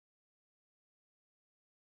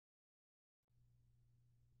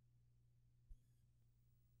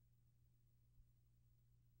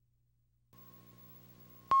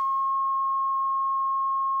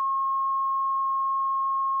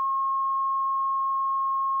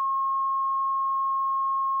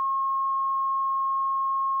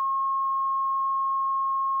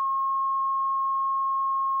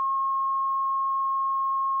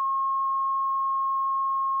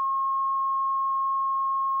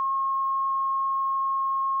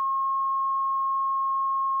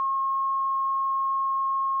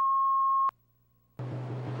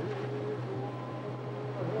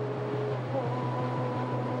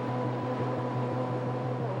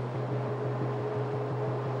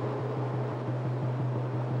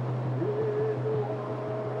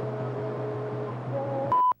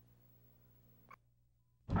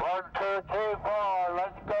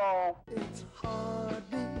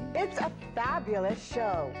fabulous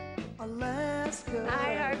show. Alaska.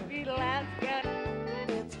 Hi, Heartbeat Alaska.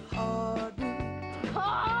 It's heartbeat.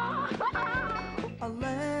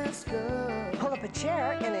 Alaska. Pull up a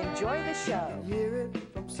chair and enjoy the show. Hear it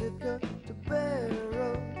from Sitka to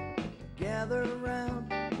Barrow. Gather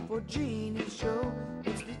around for Jeannie's show.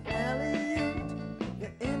 It's the Aleut,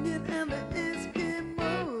 the Indian and the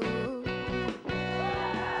Eskimo.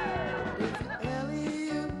 It's the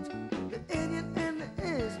Aleut, the Indian and the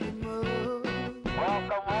Eskimo.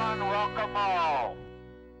 Welcome one, welcome all.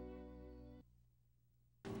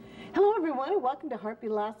 Hello everyone and welcome to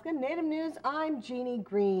Heartbeat Alaska Native News. I'm Jeannie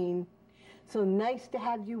Green. So nice to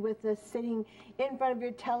have you with us sitting in front of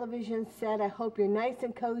your television set. I hope you're nice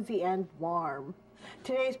and cozy and warm.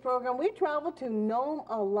 Today's program, we travel to Nome,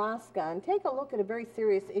 Alaska and take a look at a very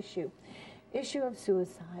serious issue of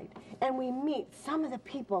suicide. And we meet some of the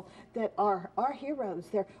people that are our heroes.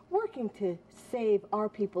 They're working to save our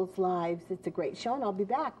people's lives. It's a great show and I'll be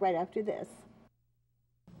back right after this.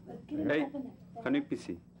 Hey,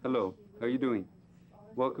 Hanipisi. Hello, how are you doing?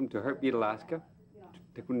 Welcome to Heartbeat Alaska.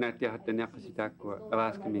 See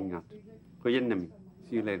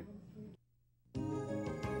you later.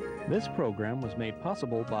 This program was made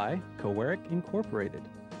possible by Coeric Incorporated.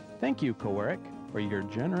 Thank you, Coeric, for your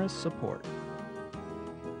generous support.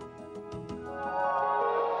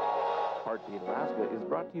 Heartbeat Alaska is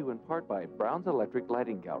brought to you in part by Brown's Electric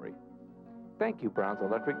Lighting Gallery. Thank you, Brown's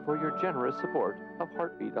Electric, for your generous support of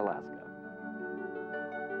Heartbeat Alaska.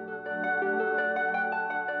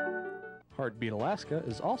 Heartbeat Alaska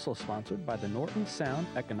is also sponsored by the Norton Sound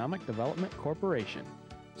Economic Development Corporation,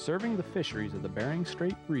 serving the fisheries of the Bering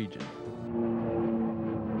Strait region.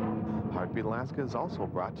 Heartbeat Alaska is also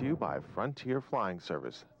brought to you by Frontier Flying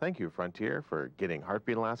Service. Thank you, Frontier, for getting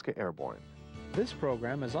Heartbeat Alaska airborne. This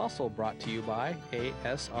program is also brought to you by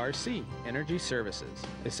ASRC Energy Services,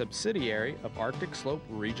 a subsidiary of Arctic Slope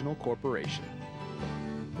Regional Corporation.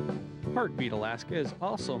 Heartbeat Alaska is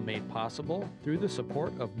also made possible through the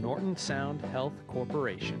support of Norton Sound Health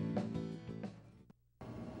Corporation.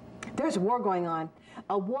 There's a war going on,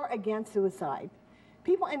 a war against suicide.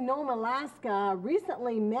 People in Nome, Alaska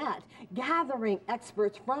recently met, gathering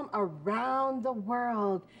experts from around the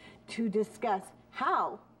world to discuss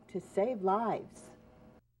how to save lives.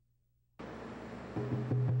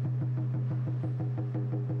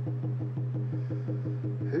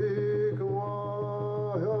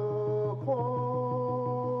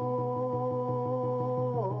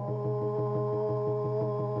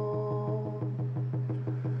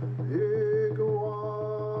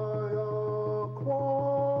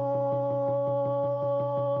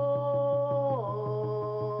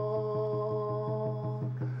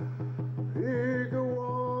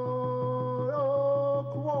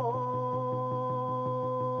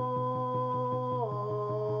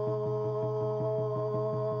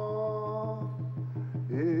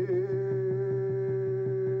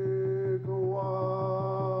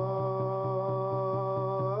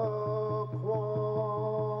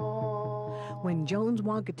 When Jones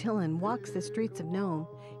Walktatilie walks the streets of Nome,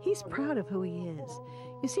 he's proud of who he is.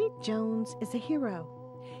 You see, Jones is a hero.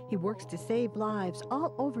 He works to save lives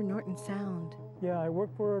all over Norton Sound. Yeah, I work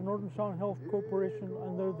for Norton Sound Health Corporation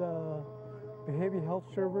under the Behavioral Health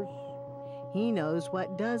Service. He knows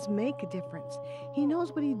what does make a difference. He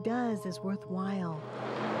knows what he does is worthwhile.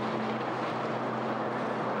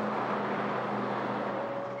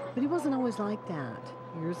 But he wasn't always like that.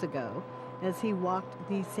 Years ago, as he walked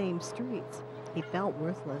these same streets, he felt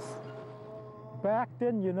worthless. Back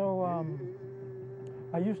then, you know,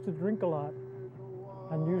 I used to drink a lot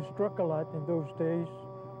and use drug a lot in those days.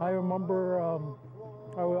 I remember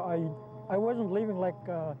I wasn't living like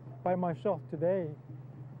by myself today.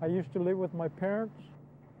 I used to live with my parents,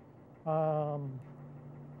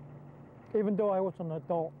 even though I was an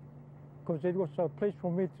adult, because it was a place for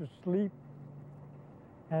me to sleep.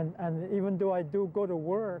 And even though I do go to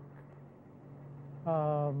work,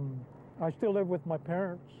 I still live with my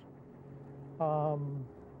parents.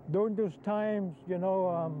 During those times, you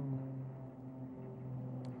know,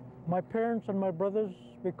 my parents and my brothers,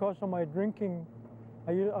 because of my drinking,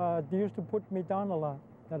 they used to put me down a lot,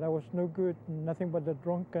 that I was no good, nothing but a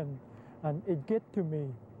drunk, and it get to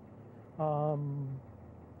me.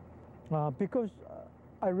 Because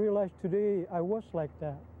I realized today I was like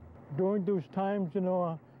that. During those times, you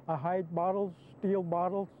know, I hide bottles, steal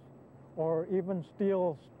bottles, or even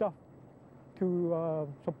steal stuff to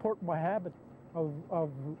support my habit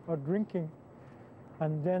of drinking.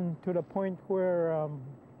 And then to the point where,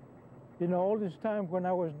 you know, all this time when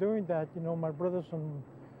I was doing that, you know, my brothers and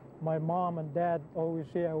my mom and dad always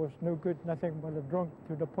say I was no good, nothing but a drunk,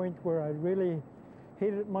 to the point where I really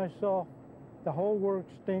hated myself the whole world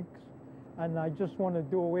stinks, and I just want to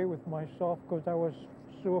do away with myself because I was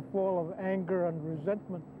so full of anger and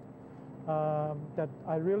resentment that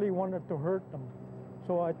I really wanted to hurt them.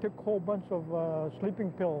 So I took a whole bunch of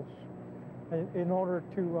sleeping pills in order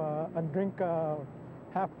to and drink a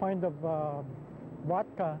half pint of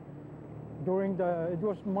vodka during it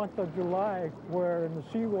was month of July, where in the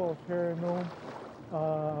seawalls here in Nome,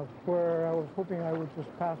 where I was hoping I would just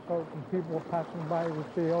pass out, and people passing by would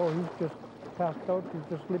say, oh, he's just passed out, he's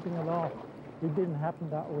just sleeping it off. It didn't happen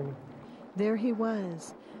that way. There he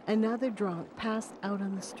was, another drunk passed out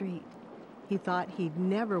on the street. He thought he'd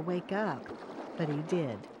never wake up, but he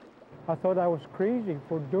did. I thought I was crazy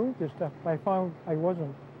for doing this stuff. I found I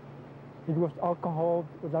wasn't. It was alcohol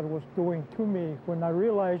that was doing to me. When I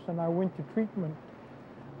realized and I went to treatment,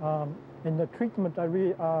 in the treatment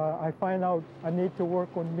I find out I need to work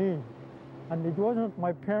on me. And it wasn't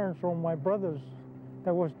my parents or my brothers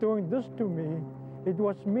that was doing this to me. It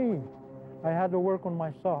was me. I had to work on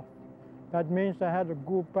myself. That means I had to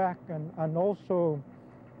go back and also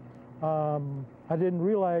I didn't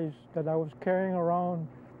realize that I was carrying around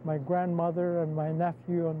my grandmother and my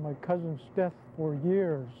nephew and my cousin's death for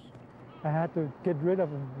years. I had to get rid of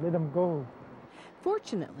him, let him go.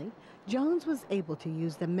 Fortunately, Jones was able to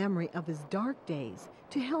use the memory of his dark days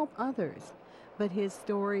to help others, but his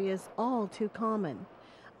story is all too common.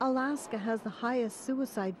 Alaska has the highest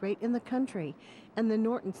suicide rate in the country, and the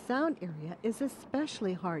Norton Sound area is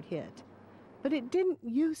especially hard hit. But it didn't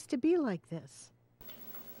used to be like this.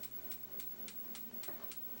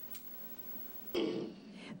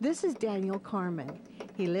 This is Daniel Carmen.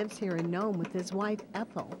 He lives here in Nome with his wife,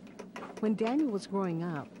 Ethel. When Daniel was growing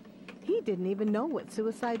up, he didn't even know what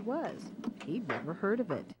suicide was. He'd never heard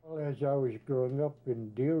of it. Well, as I was growing up in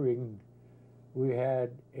Deering, we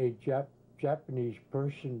had a Japanese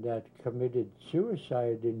person that committed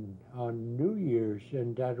suicide on New Year's,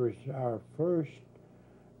 and that was our first,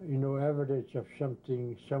 evidence of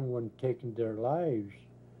someone taking their lives.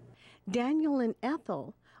 Daniel and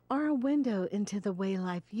Ethel are a window into the way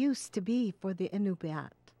life used to be for the Inupiat.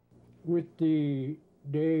 With the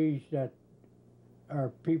days that our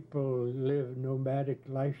people live nomadic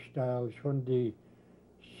lifestyles, when the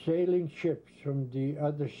sailing ships from the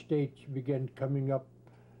other states began coming up,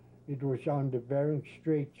 it was on the Bering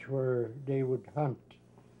Straits where they would hunt.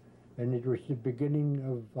 And it was the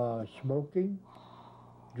beginning of smoking,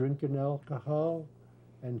 drinking alcohol,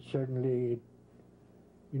 and certainly it,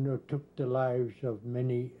 took the lives of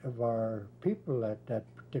many of our people at that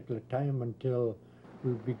particular time until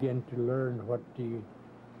we began to learn what the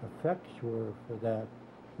effects were for that.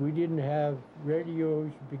 We didn't have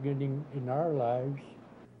radios beginning in our lives.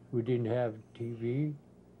 We didn't have TV,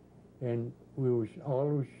 and we was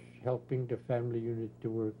always helping the family unit to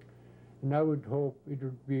work. And I would hope it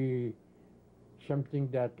would be something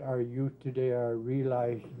that our youth today are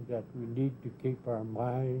realizing, that we need to keep our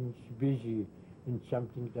minds busy in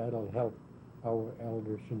something that'll help our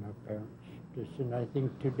elders and our parents. And I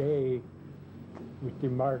think today, with the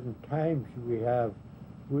modern times we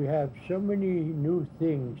have so many new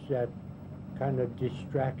things that kind of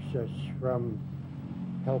distracts us from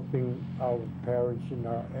helping our parents and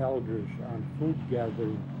our elders on food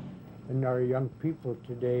gathering. And our young people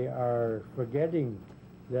today are forgetting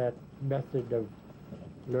that method of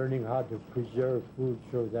learning how to preserve food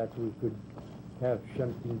so that we could have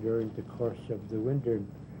something during the course of the winter.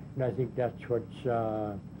 And I think that's what's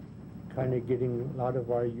kind of getting a lot of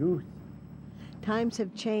our youth. Times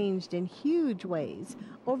have changed in huge ways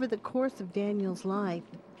over the course of Daniel's life.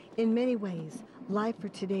 In many ways, life for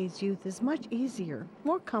today's youth is much easier,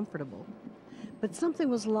 more comfortable. But something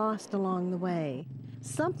was lost along the way.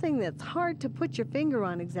 Something that's hard to put your finger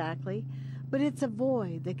on exactly, but it's a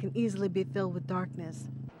void that can easily be filled with darkness.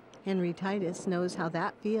 Henry Tidus knows how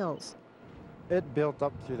that feels. It built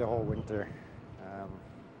up through the whole winter.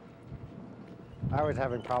 I was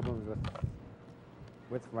having problems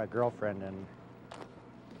with my girlfriend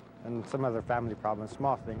and some other family problems,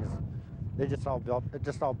 small things. It just all built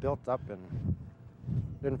up, and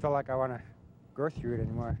didn't feel like I want to go through it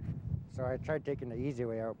anymore. So I tried taking the easy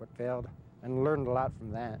way out, but failed, and learned a lot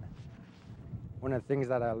from that. One of the things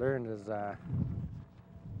that I learned is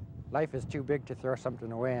life is too big to throw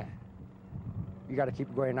something away. You got to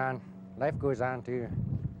keep going on. Life goes on too.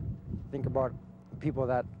 Think about people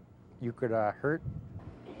that you could hurt.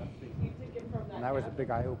 And that was a big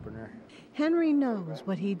eye-opener. Henry knows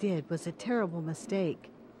what he did was a terrible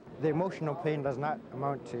mistake. The emotional pain does not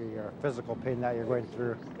amount to your physical pain that you're going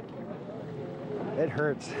through. It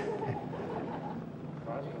hurts.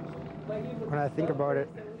 When I think about it,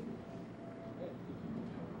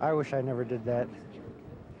 I wish I never did that.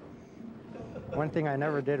 One thing I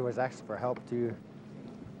never did was ask for help too.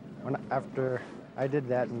 After I did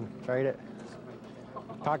that and tried it,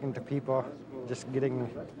 talking to people, just getting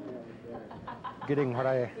what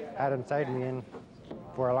I had inside me in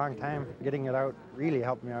for a long time, getting it out really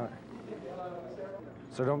helped me out.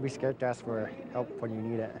 So don't be scared to ask for help when you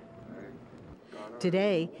need it.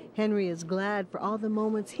 Today, Henry is glad for all the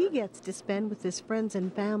moments he gets to spend with his friends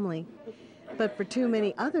and family. But for too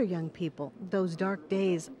many other young people, those dark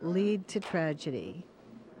days lead to tragedy.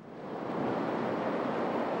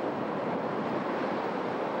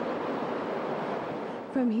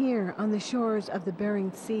 From here, on the shores of the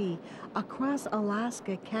Bering Sea, across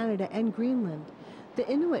Alaska, Canada, and Greenland, the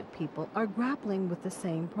Inuit people are grappling with the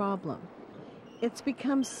same problem. It's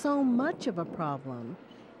become so much of a problem,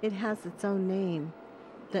 it has its own name,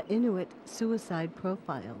 the Inuit Suicide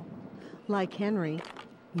Profile. Like Henry,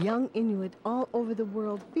 young Inuit all over the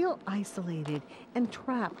world feel isolated and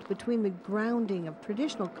trapped between the grounding of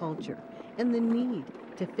traditional culture and the need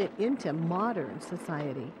to fit into modern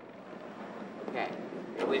society. Okay,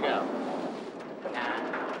 here we go.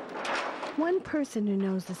 One person who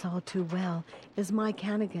knows this all too well is Mike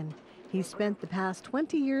Hannigan. He spent the past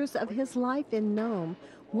 20 years of his life in Nome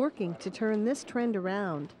working to turn this trend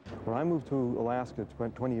around. When I moved to Alaska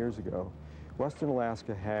 20 years ago, Western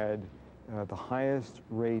Alaska had the highest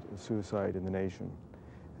rate of suicide in the nation.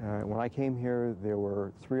 When I came here, there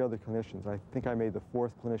were 3 other clinicians. I think I made the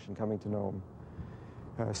 4th clinician coming to Nome.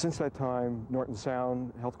 Since that time, Norton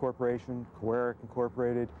Sound Health Corporation, Coeric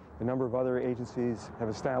Incorporated, a number of other agencies have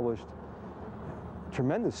established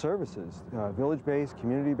tremendous services, village-based,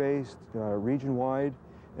 community-based, region-wide.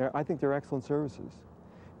 I think they're excellent services.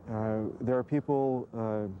 There are people,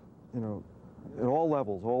 at all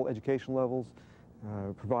levels, all education levels,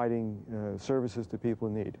 providing services to people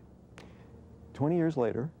in need. 20 years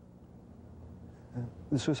later,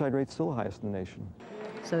 the suicide rate's still the highest in the nation.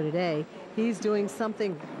 So today, he's doing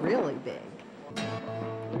something really big.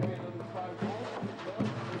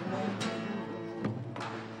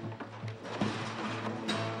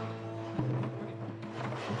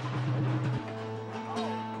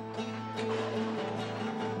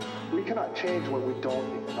 We cannot change what we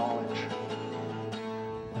don't acknowledge.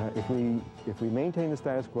 If we maintain the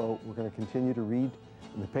status quo, we're going to continue to read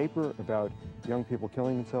in the paper about young people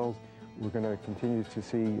killing themselves. We're going to continue to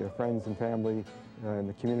see friends and family in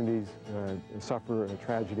the communities suffer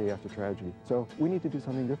tragedy after tragedy. So we need to do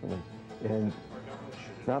something differently. And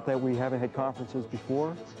not that we haven't had conferences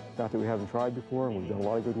before, not that we haven't tried before, and we've done a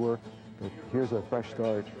lot of good work, but here's a fresh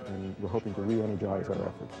start, and we're hoping to re-energize our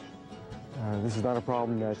efforts. This is not a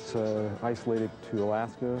problem that's isolated to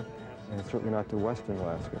Alaska, and certainly not to Western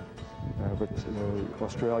Alaska. But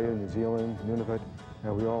Australia, New Zealand, Nunavut,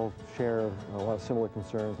 we all share a lot of similar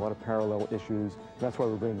concerns, a lot of parallel issues. That's why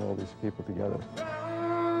we're bringing all these people together.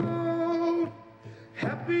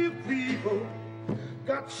 Happy people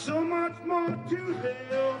got so much more to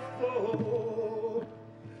live for.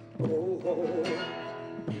 Oh.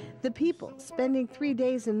 The people spending 3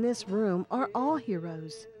 days in this room are all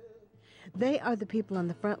heroes. They are the people on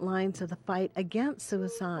the front lines of the fight against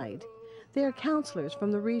suicide. They are counselors from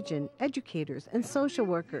the region, educators, and social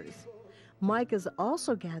workers. Mike has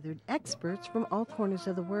also gathered experts from all corners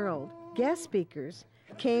of the world. Guest speakers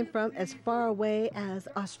came from as far away as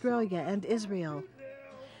Australia and Israel.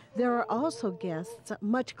 There are also guests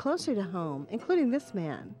much closer to home, including this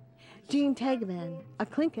man, Gene Tagaman, a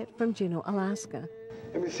Tlingit from Juneau, Alaska.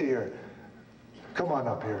 Let me see here. Come on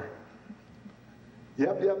up here.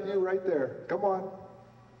 Yep, you right there. Come on.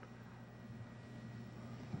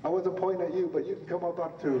 I wasn't pointing at you, but you can come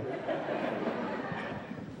up too.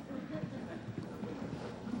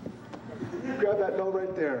 Grab that note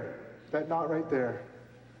right there. That knot right there.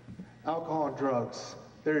 Alcohol and drugs.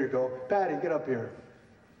 There you go. Patty, get up here.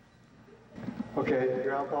 Okay,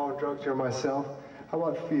 your alcohol and drugs, you're myself. How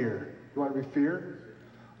about fear? You want to be fear?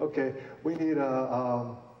 Okay, we need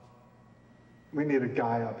a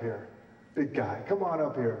guy up here. Big guy. Come on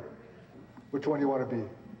up here. Which one do you want to be?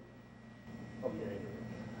 Okay.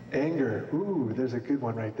 Anger. Ooh, there's a good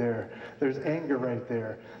one right there. There's anger right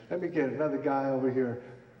there. Let me get another guy over here.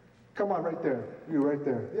 Come on, right there. You right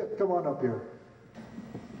there. Yep, come on up here.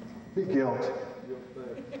 Be guilt.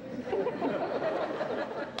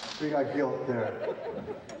 We got guilt there.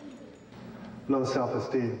 Low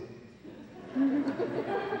self-esteem.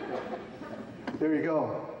 There you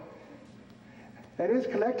go. And it's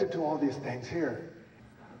connected to all these things here.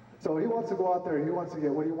 So he wants to go out there. He wants to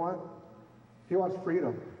get, what do you want? He wants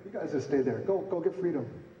freedom. You guys just stay there. Go get freedom.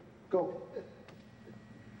 Go.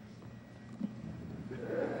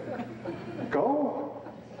 Go.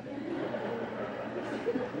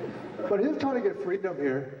 But he's trying to get freedom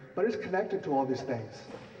here, but he's connected to all these things.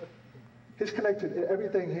 He's connected,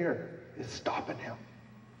 everything here is stopping him.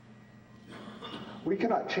 We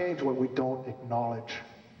cannot change what we don't acknowledge.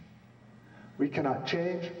 We cannot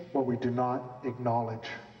change what we do not acknowledge.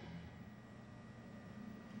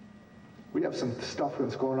 We have some stuff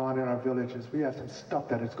that's going on in our villages. We have some stuff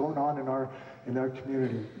that is going on in our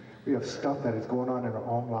community. We have stuff that is going on in our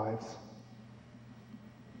own lives.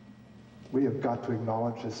 We have got to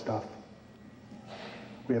acknowledge this stuff.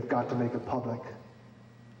 We have got to make it public.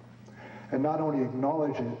 And not only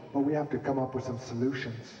acknowledge it, but we have to come up with some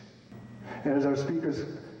solutions. And as our speakers,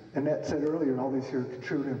 Annette said earlier, all these here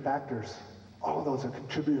contributing factors, all of those are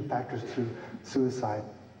contributing factors to suicide.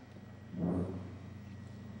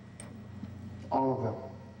 All of them.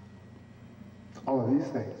 All of these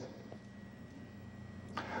things.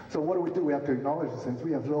 So what do? We have to acknowledge these things.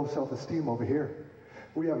 We have low self-esteem over here.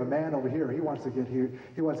 We have a man over here. He wants to get here.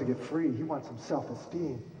 He wants to get free. He wants some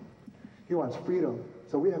self-esteem. He wants freedom.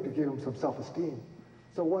 So we have to give him some self-esteem.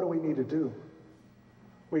 So what do we need to do?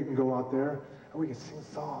 We can go out there and we can sing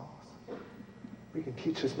songs. We can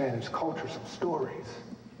teach this man his culture some stories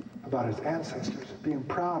about his ancestors, being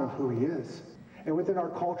proud of who he is. And within our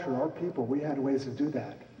culture, our people, we had ways to do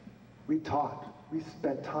that. We taught. We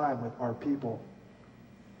spent time with our people.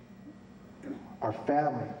 Our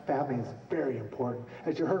family. Family is very important.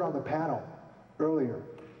 As you heard on the panel earlier,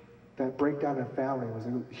 that breakdown in family was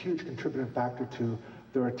a huge contributing factor to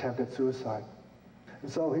their attempt at suicide.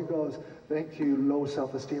 And so he goes, thank you, low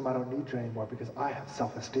self-esteem, I don't need you anymore because I have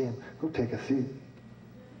self-esteem. Go take a seat.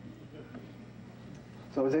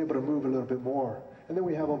 So I was able to move a little bit more. And then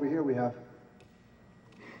we have over here, we have,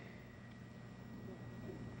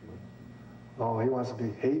 oh, he wants to be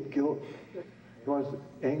hate, guilt. He wants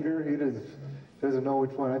anger. He doesn't know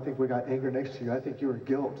which one. I think we got anger next to you. I think you were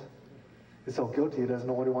guilt. He's so guilty he doesn't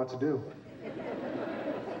know what he wants to do.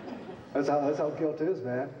 That's how guilt is,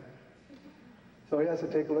 man. So he has to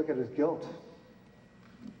take a look at his guilt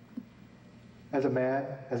as a man,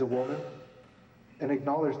 as a woman, and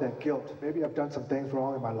acknowledge that guilt. Maybe I've done some things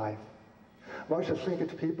wrong in my life. Amongst us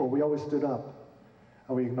shrinkage people, we always stood up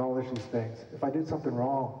and we acknowledged these things. If I did something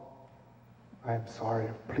wrong, I am sorry.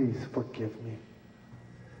 Please forgive me.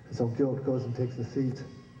 And so guilt goes and takes the seat.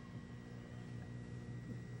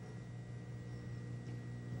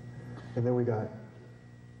 And then we got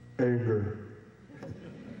anger.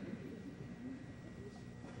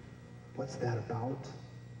 What's that about?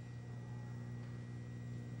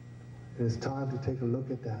 It is time to take a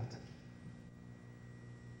look at that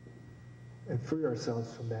and free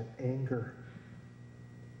ourselves from that anger.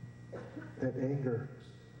 That anger.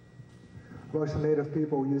 Most Native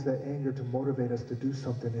people use that anger to motivate us to do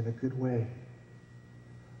something in a good way.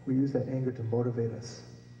 We use that anger to motivate us.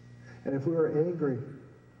 And if we were angry,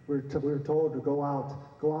 we were told to go out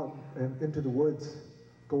and into the woods,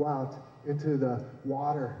 go out into the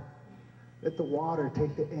water. Let the water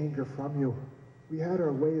take the anger from you. We had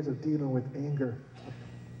our ways of dealing with anger.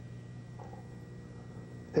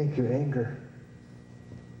 Thank you, anger.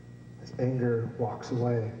 As anger walks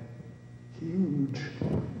away. Huge.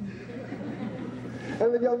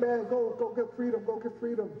 And the young man, go get freedom, go get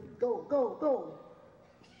freedom. Go.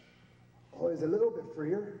 Oh, he's a little bit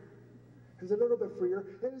freer. He's a little bit freer.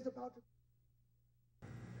 And he's about to...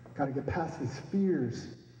 Got to get past these fears.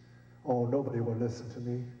 Oh, nobody will listen to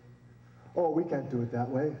me. Oh, we can't do it that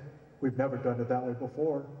way. We've never done it that way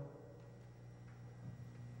before.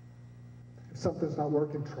 If something's not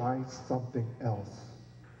working, try something else.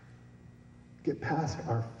 Get past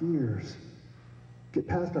our fears. Get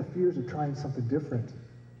past our fears of trying something different.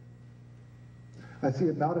 I see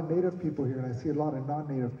a lot of Native people here, and I see a lot of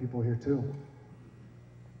non-Native people here too.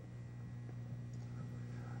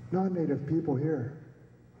 Non-Native people here,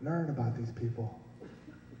 learn about these people.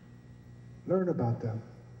 Learn about them.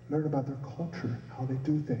 Learn about their culture, how they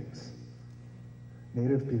do things.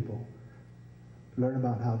 Native people, learn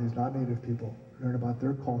about how these non-Native people, learn about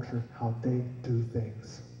their culture, how they do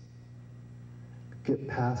things. Get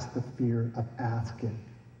past the fear of asking.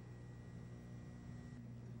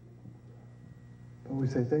 But we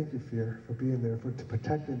say, thank you, fear, for being there, for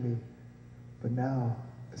protecting me. But now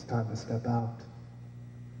it's time to step out.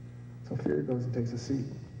 So fear goes and takes a seat.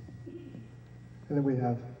 And then we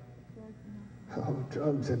have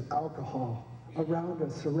drugs and alcohol around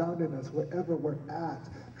us, surrounding us, wherever we're at.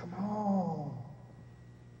 Come on.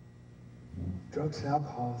 Drugs and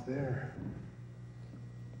alcohol is there,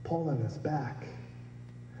 pulling us back.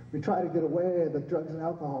 We try to get away, the drugs and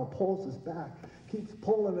alcohol pulls us back, keeps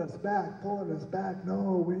pulling us back, pulling us back.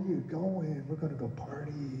 No, where are you going? We're going to go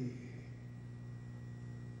party.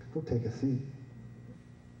 Go take a seat.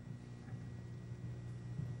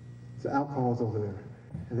 So alcohol's over there.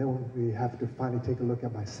 And then we have to finally take a look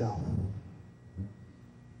at myself.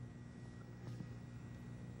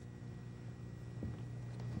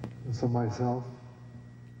 And so myself,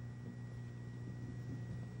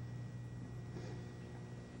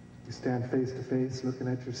 you stand face to face looking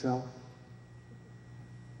at yourself.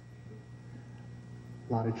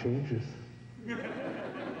 A lot of changes.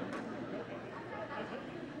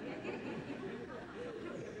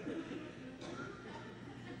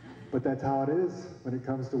 But that's how it is when it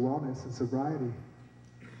comes to wellness and sobriety.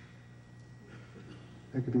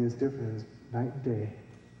 It could be as different as night and day.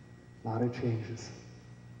 A lot of changes.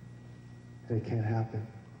 And it can't happen.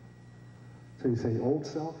 So you say, old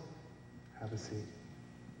self, have a seat.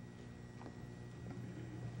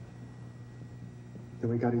 Then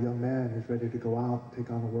we got a young man who's ready to go out, take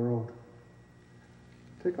on the world.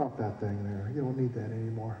 Take off that thing there. You don't need that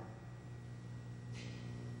anymore.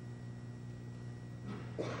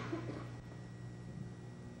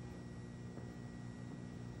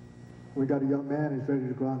 We got a young man who's ready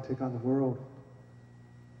to go out and take on the world.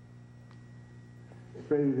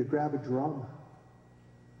 He's ready to grab a drum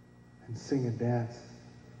and sing and dance.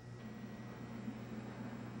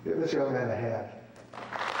 Give this young man a hand.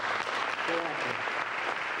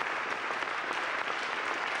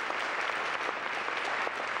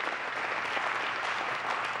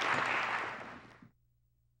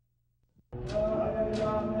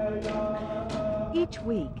 Each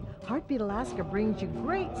week, Heartbeat Alaska brings you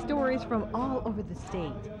great stories from all over the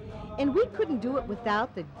state. And we couldn't do it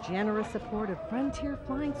without the generous support of Frontier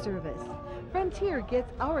Flying Service. Frontier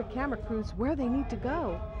gets our camera crews where they need to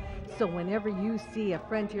go. So whenever you see a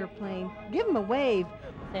Frontier plane, give them a wave.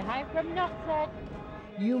 Say hi from Nutsack.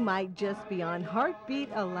 You might just be on Heartbeat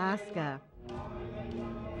Alaska.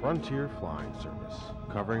 Frontier Flying Service,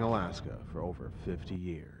 covering Alaska for over 50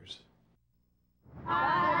 years.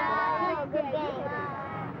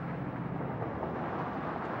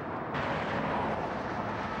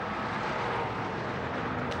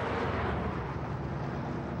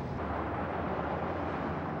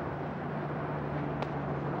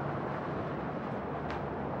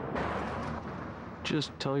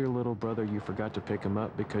 Just tell your little brother you forgot to pick him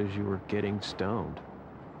up because you were getting stoned.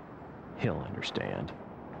 He'll understand.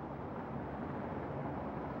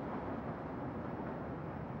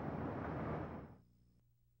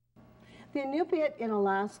 The Inupiat in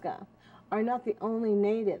Alaska are not the only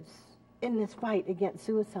natives in this fight against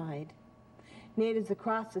suicide. Natives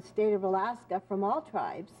across the state of Alaska from all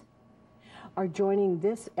tribes are joining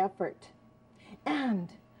this effort. And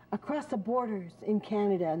across the borders in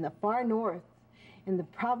Canada and the far north, in the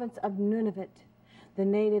province of Nunavut, the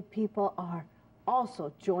native people are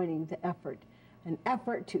also joining the effort, an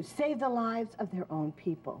effort to save the lives of their own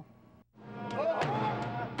people.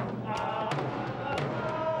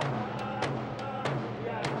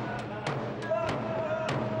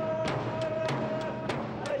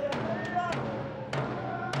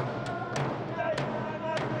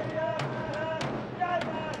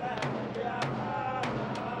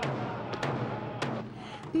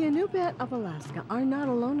 The Inupiat of Alaska are not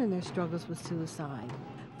alone in their struggles with suicide.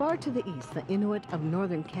 Far to the east, the Inuit of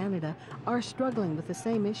northern Canada are struggling with the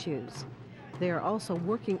same issues. They are also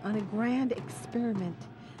working on a grand experiment,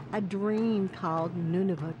 a dream called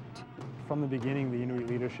Nunavut. From the beginning, the Inuit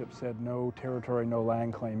leadership said no territory, no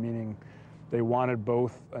land claim, meaning they wanted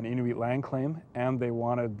both an Inuit land claim and they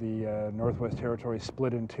wanted the Northwest Territory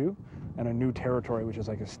split in two and a new territory, which is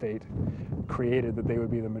like a state, created that they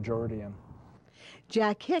would be the majority in.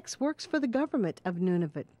 Jack Hicks works for the government of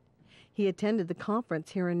Nunavut. He attended the conference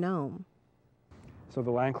here in Nome. So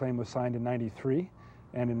the land claim was signed in '93,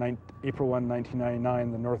 and in April 1,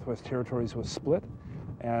 1999, the Northwest Territories was split,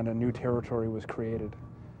 and a new territory was created.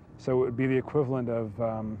 So it would be the equivalent of,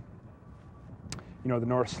 the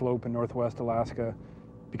North Slope in Northwest Alaska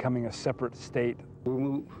becoming a separate state.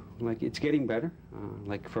 Like, it's getting better.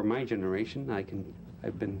 Like, for my generation,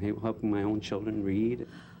 I've been helping my own children read.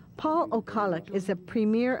 Paul Okalik is the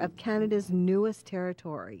premier of Canada's newest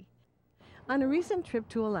territory. On a recent trip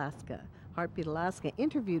to Alaska, Heartbeat Alaska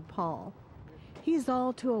interviewed Paul. He's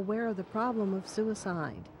all too aware of the problem of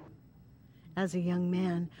suicide. As a young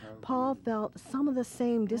man, Paul felt some of the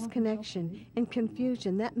same disconnection and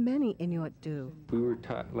confusion that many Inuit do. We were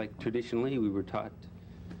taught, like traditionally, we were taught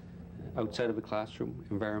outside of a classroom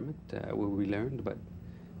environment where we learned, but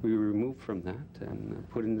we were removed from that and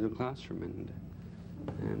put into the classroom.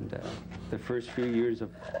 And the first few years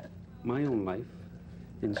of my own life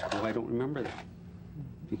in school, I don't remember them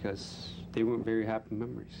because they weren't very happy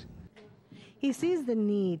memories. He sees the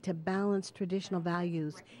need to balance traditional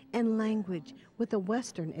values and language with a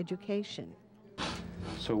Western education.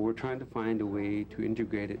 So we're trying to find a way to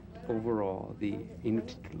integrate it overall, the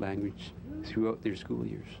Inuktitut language, throughout their school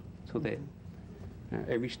years, so that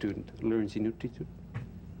every student learns Inuktitut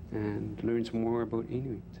and learns more about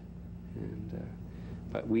Inuit.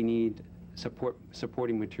 But we need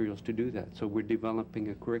supporting materials to do that. So we're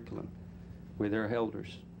developing a curriculum with our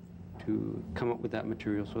elders to come up with that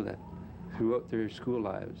material so that throughout their school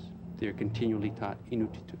lives, they're continually taught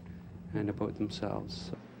Inuktitut and about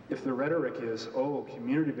themselves. If the rhetoric is, oh,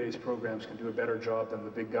 community-based programs can do a better job than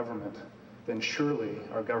the big government, then surely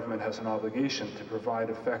our government has an obligation to provide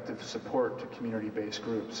effective support to community-based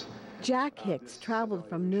groups. Jack Hicks traveled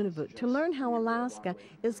from Nunavut to learn how Alaska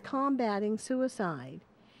is combating suicide.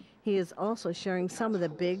 He is also sharing some of the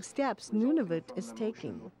big steps Nunavut is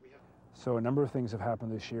taking. So a number of things have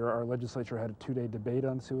happened this year. Our legislature had a 2-day debate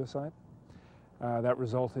on suicide. That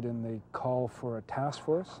resulted in the call for a task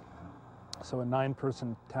force. So a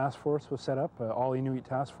 9-person task force was set up, all Inuit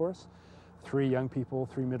task force, 3 young people,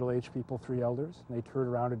 3 middle-aged people, 3 elders. And they toured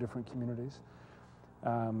around to different communities.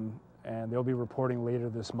 And they'll be reporting later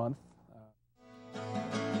this month.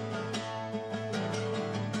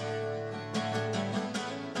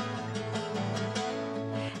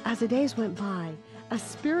 As the days went by, a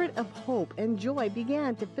spirit of hope and joy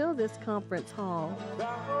began to fill this conference hall.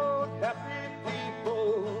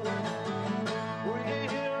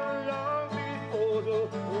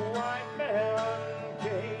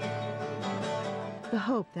 The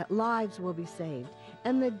hope that lives will be saved,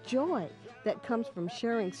 and the joy that comes from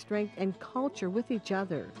sharing strength and culture with each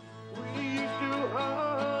other.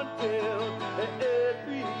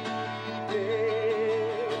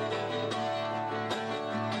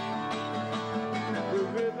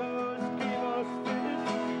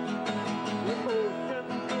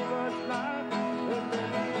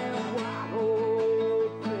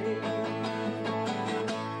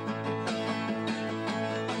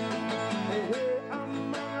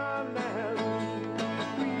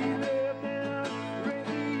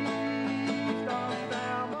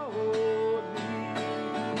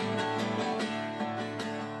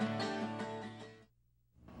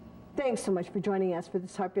 Thanks so much for joining us for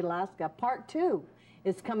this Heartbeat Alaska. Part 2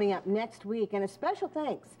 is coming up next week, and a special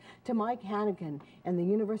thanks to Mike Hannigan and the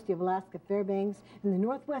University of Alaska Fairbanks and the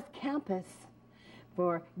Northwest Campus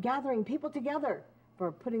for gathering people together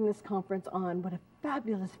for putting this conference on. What a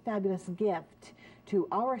fabulous, fabulous gift to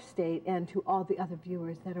our state and to all the other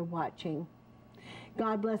viewers that are watching.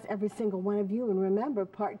 God bless every single one of you, and remember,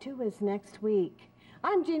 Part 2 is next week.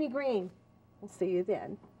 I'm Jeannie Green. We'll see you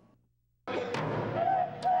then.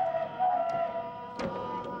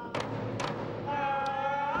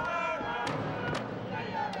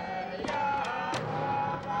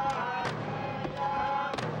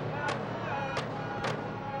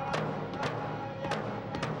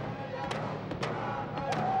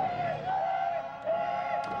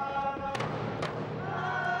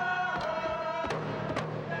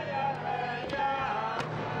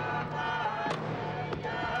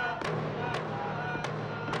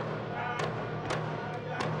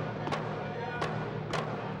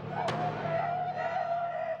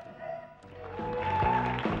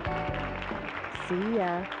 See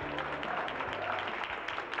ya.